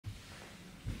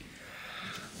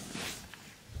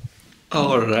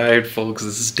Alright folks,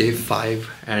 this is day 5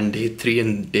 and day 3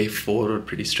 and day 4 were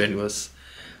pretty strenuous.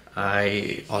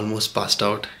 I almost passed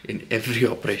out in every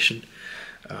operation.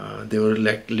 There were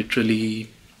like literally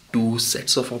 2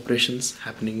 sets of operations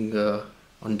happening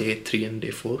on day 3 and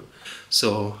day 4.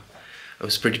 So I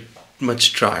was pretty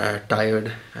much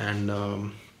tired and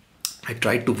I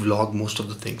tried to vlog most of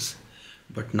the things.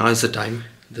 But now is the time.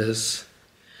 This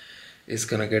is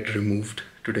gonna get removed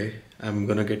today. I'm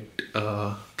gonna get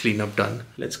cleanup done.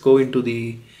 Let's go into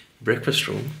the breakfast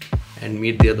room and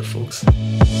meet the other folks. What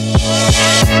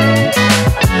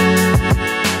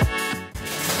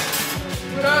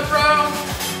up, bro?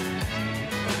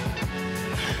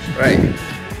 Right.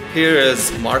 Here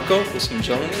is Marco, who's from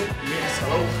Germany. Yes,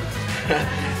 hello.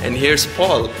 And here's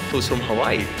Paul, who's from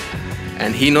Hawaii.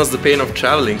 And he knows the pain of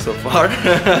traveling so far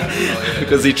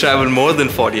because he traveled more than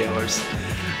 40 hours.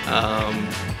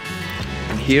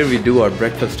 And here we do our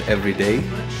breakfast every day.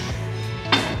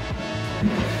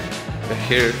 We're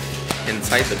here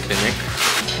inside the clinic.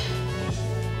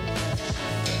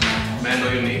 May I know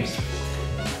your names?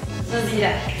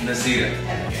 Nazira. Nazira.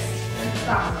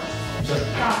 Damna.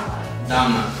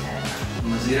 Damna.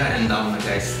 Nazira and Damna,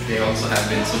 guys. They also have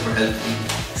been super helpful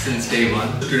since day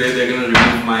 1. Today they're gonna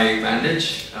remove my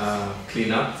bandage,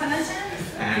 clean up,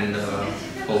 and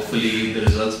hopefully the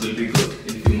results will be good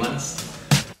in a few months.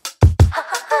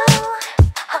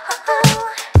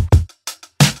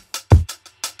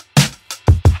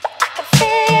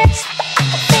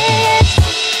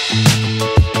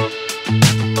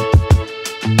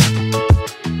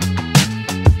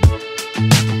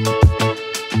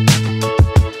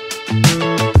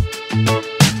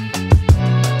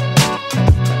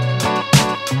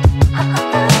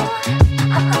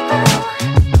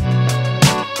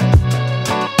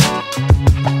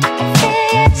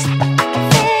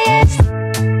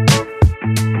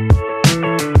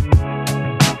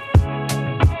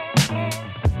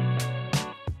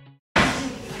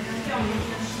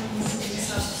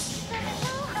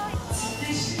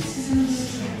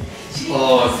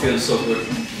 Oh, it feels so good.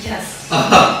 Yes.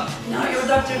 Now your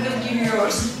doctor will give you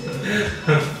yours.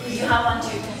 You have one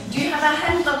too. Do you have a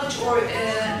hand luggage or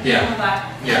Yeah.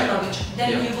 hand luggage?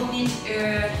 Then you will need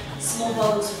small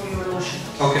bottles for your lotion.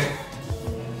 Okay.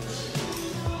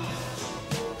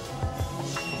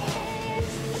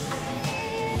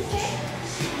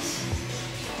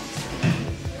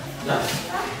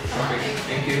 Okay,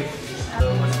 thank you.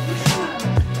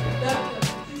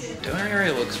 Donor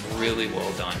area looks really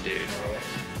well done, dude.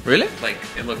 Really? Like,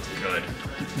 it looks good.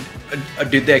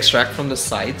 Did they extract from the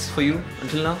sides for you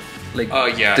until now? Like Oh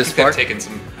yeah, this I think they've part? taken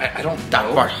some. I don't That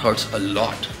know. part hurts a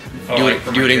lot Oh, during, like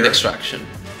from during the here? extraction.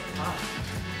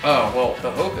 Oh well,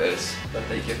 the hope is that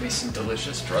they give me some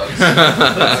delicious drugs.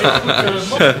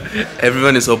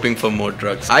 Everyone is hoping for more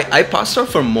drugs. I passed out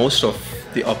for most of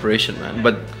the operation, man.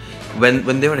 But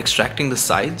when they were extracting the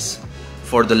sides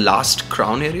for the last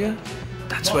crown area,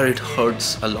 that's where it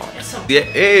hurts a lot. Yeah,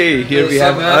 hey, here we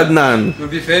have Adnan.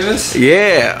 Would be famous?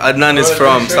 Yeah, Adnan is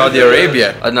from Saudi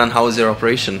Arabia. Adnan, how was your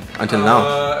operation until now?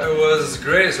 It was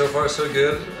great, so far so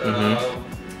good.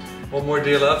 One more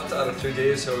day left out of 2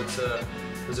 days, so it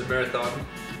was a marathon.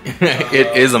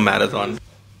 It is a marathon.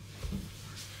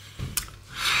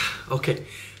 Okay,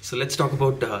 so let's talk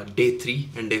about day 3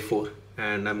 and day 4.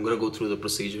 And I'm gonna go through the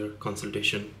procedure,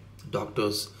 consultation,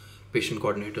 doctors, patient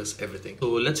coordinators, everything.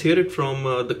 So let's hear it from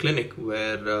the clinic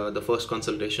where the first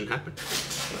consultation happened.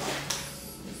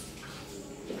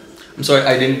 I'm sorry,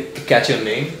 I didn't catch your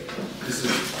name. This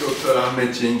is Dr. Ahmed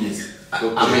Cengiz.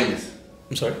 Dr. Ahmed. Cengiz.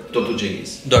 I'm sorry? Dr.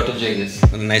 Cengiz. Dr. Cengiz.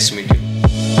 Nice to meet you.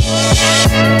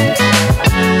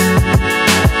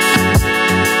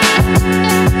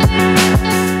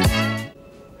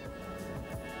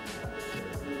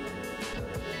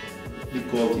 The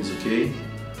quality is okay.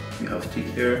 You have thick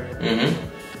hair.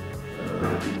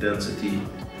 The density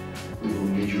we will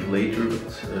measure later, but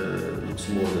looks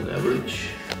more than average.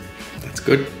 That's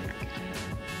good.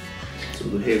 So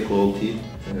the hair quality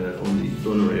on the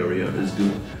donor area is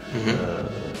good,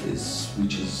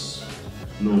 which is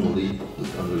normally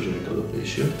with androgenic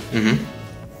alopecia.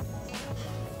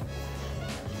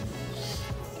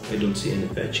 I don't see any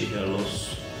patchy hair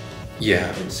loss.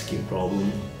 Yeah. Any skin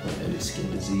problem, any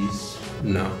skin disease.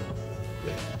 No.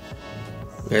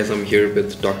 Guys, I'm here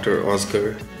with Dr.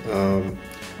 Oscar,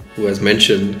 who has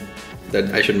mentioned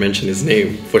that I should mention his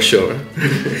name for sure.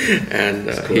 And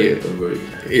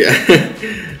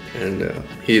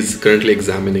he's currently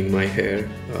examining my hair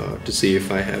to see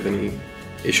if I have any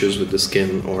issues with the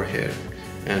skin or hair,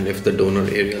 and if the donor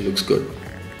area looks good,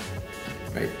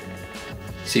 right?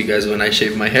 see you guys when I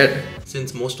shave my head.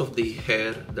 Since most of the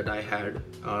hair that I had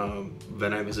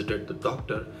when I visited the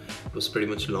doctor was pretty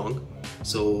much long,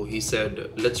 so he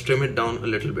said let's trim it down a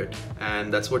little bit,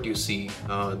 and that's what you see.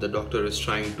 The doctor is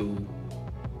trying to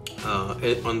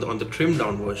on the trimmed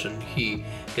down version, he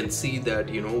can see that,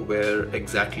 you know, where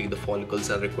exactly the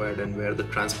follicles are required and where the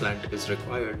transplant is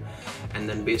required, and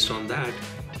then based on that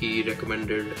he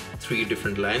recommended 3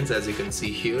 different lines, as you can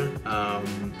see here,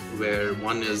 where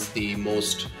one is the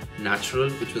most natural,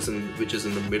 which is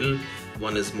in the middle,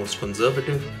 one is most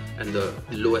conservative, and the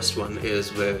lowest one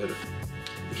is where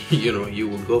you know you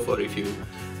would go for if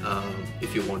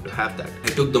you want to have that. I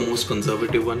took the most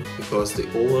conservative one because the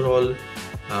overall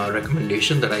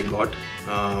recommendation that I got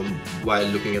while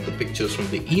looking at the pictures from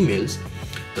the emails,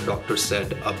 the doctor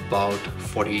said about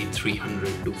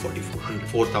 4,300 to 4,400.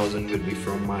 4,000 will be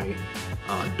from my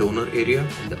donor area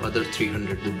and the other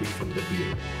 300 will be from the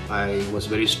beard. I was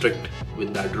very strict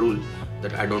with that rule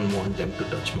that I don't want them to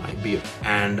touch my beard.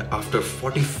 And after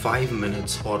 45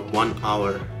 minutes or 1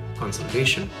 hour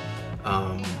consultation,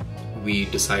 we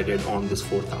decided on this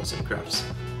 4,000 grafts.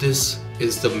 This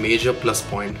is the major plus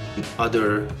point in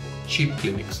other cheap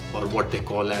clinics, or what they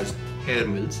call as hair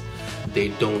mills. They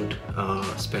don't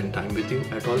spend time with you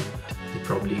at all. They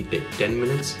probably take 10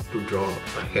 minutes to draw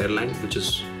a hairline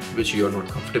which you are not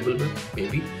comfortable with,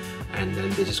 maybe, and then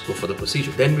they just go for the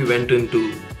procedure. Then we went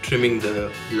into trimming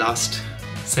the last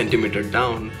centimeter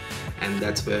down, and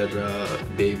that's where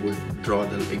they would draw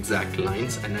the exact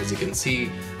lines. And as you can see,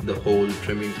 the whole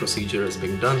trimming procedure is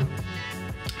being done.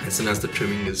 As soon as the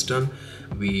trimming is done,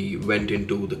 we went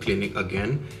into the clinic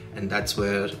again, and that's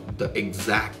where the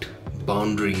exact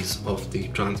boundaries of the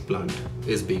transplant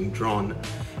is being drawn,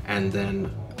 and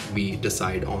then we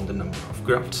decide on the number of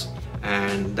grafts,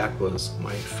 and that was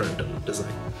my frontal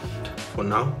design. For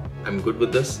now, I'm good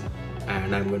with this,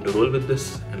 and I'm going to roll with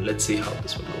this, and let's see how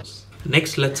this one goes.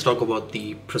 Next, let's talk about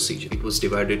the procedure. It was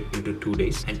divided into 2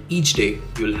 days, and each day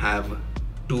you'll have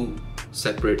 2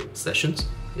 separate sessions,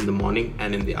 in the morning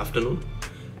and in the afternoon,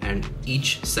 and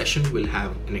each session will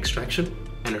have an extraction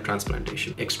and a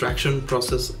transplantation. Extraction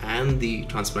process and the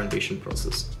transplantation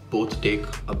process both take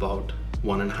about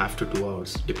 1.5 to 2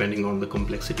 hours, depending on the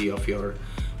complexity of your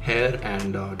hair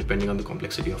and depending on the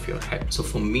complexity of your head. So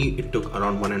for me, it took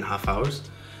around 1.5 hours.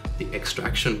 The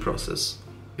extraction process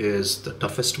is the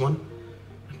toughest one.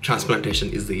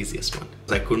 Transplantation is the easiest one.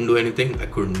 I couldn't do anything, I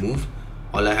couldn't move.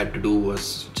 All I had to do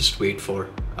was just wait for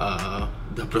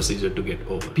the procedure to get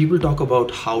over. People talk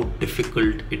about how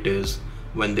difficult it is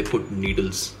when they put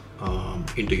needles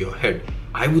into your head.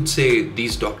 I would say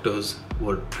these doctors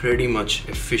were pretty much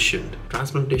efficient.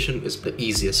 Transplantation is the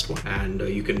easiest one, and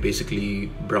you can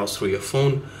basically browse through your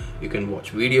phone, you can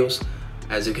watch videos.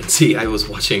 As you can see, I was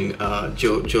watching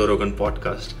Joe Rogan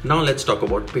podcast. Now let's talk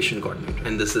about patient coordinator,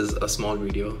 and this is a small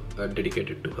video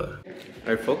dedicated to her.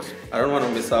 Alright folks, I don't want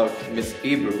to miss out Miss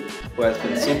Ebru, who has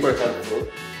been super helpful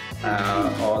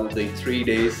all the 3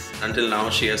 days. Until now,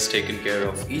 she has taken care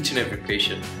of each and every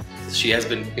patient. She has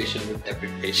been patient with every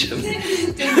patient.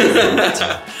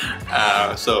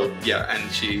 So yeah,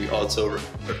 and she also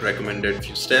recommended a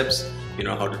few steps, you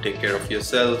know, how to take care of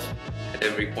yourself at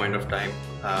every point of time.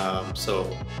 So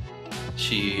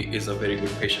she is a very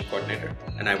good patient coordinator,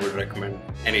 and I would recommend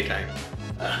anytime.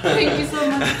 Thank you so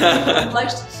much. I'm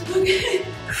obliged.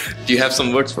 Do you have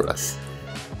some words for us?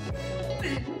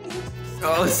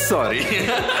 Oh, sorry.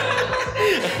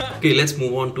 Okay, let's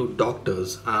move on to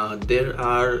doctors. There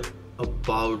are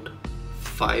about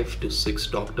 5 to 6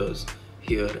 doctors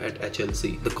here at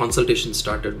HLC. The consultation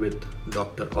started with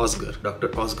Dr. Oscar.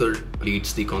 Dr. Oscar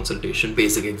leads the consultation,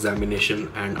 basic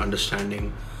examination and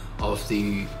understanding of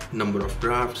the number of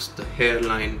grafts, the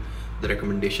hairline, the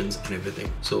recommendations and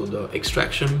everything. So the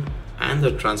extraction and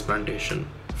the transplantation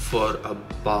for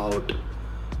about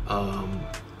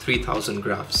 3,000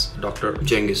 grafts, Dr.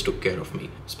 Jengis took care of me.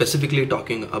 Specifically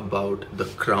talking about the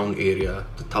crown area,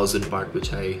 the 1,000 part,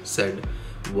 which I said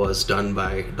was done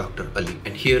by Dr. Ali.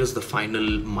 And here is the final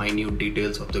minute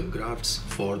details of the grafts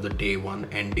for the day 1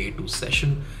 and day 2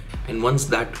 session. And once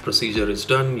that procedure is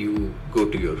done, you go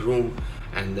to your room,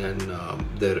 and then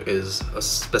there is a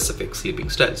specific sleeping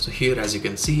style. So here, as you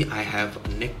can see, I have a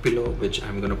neck pillow which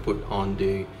I'm gonna put on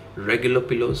the regular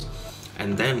pillows,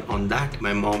 and then on that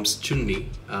my mom's chunni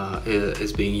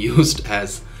is being used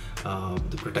as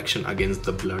the protection against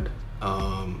the blood.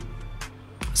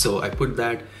 So I put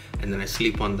that, and then I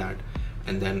sleep on that,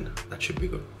 and then that should be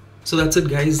good. So that's it,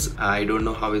 guys. I don't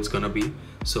know how it's gonna be,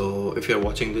 so if you're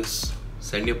watching this,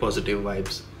 send your positive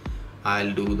vibes.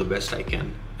 I'll do the best I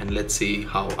can, and let's see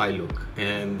how I look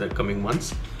in the coming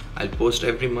months. I'll post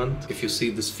every month. If you see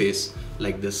this face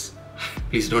like this,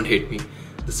 please don't hate me.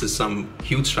 This is some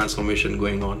huge transformation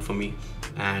going on for me,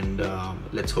 and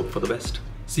let's hope for the best.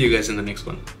 See you guys in the next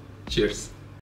one. Cheers.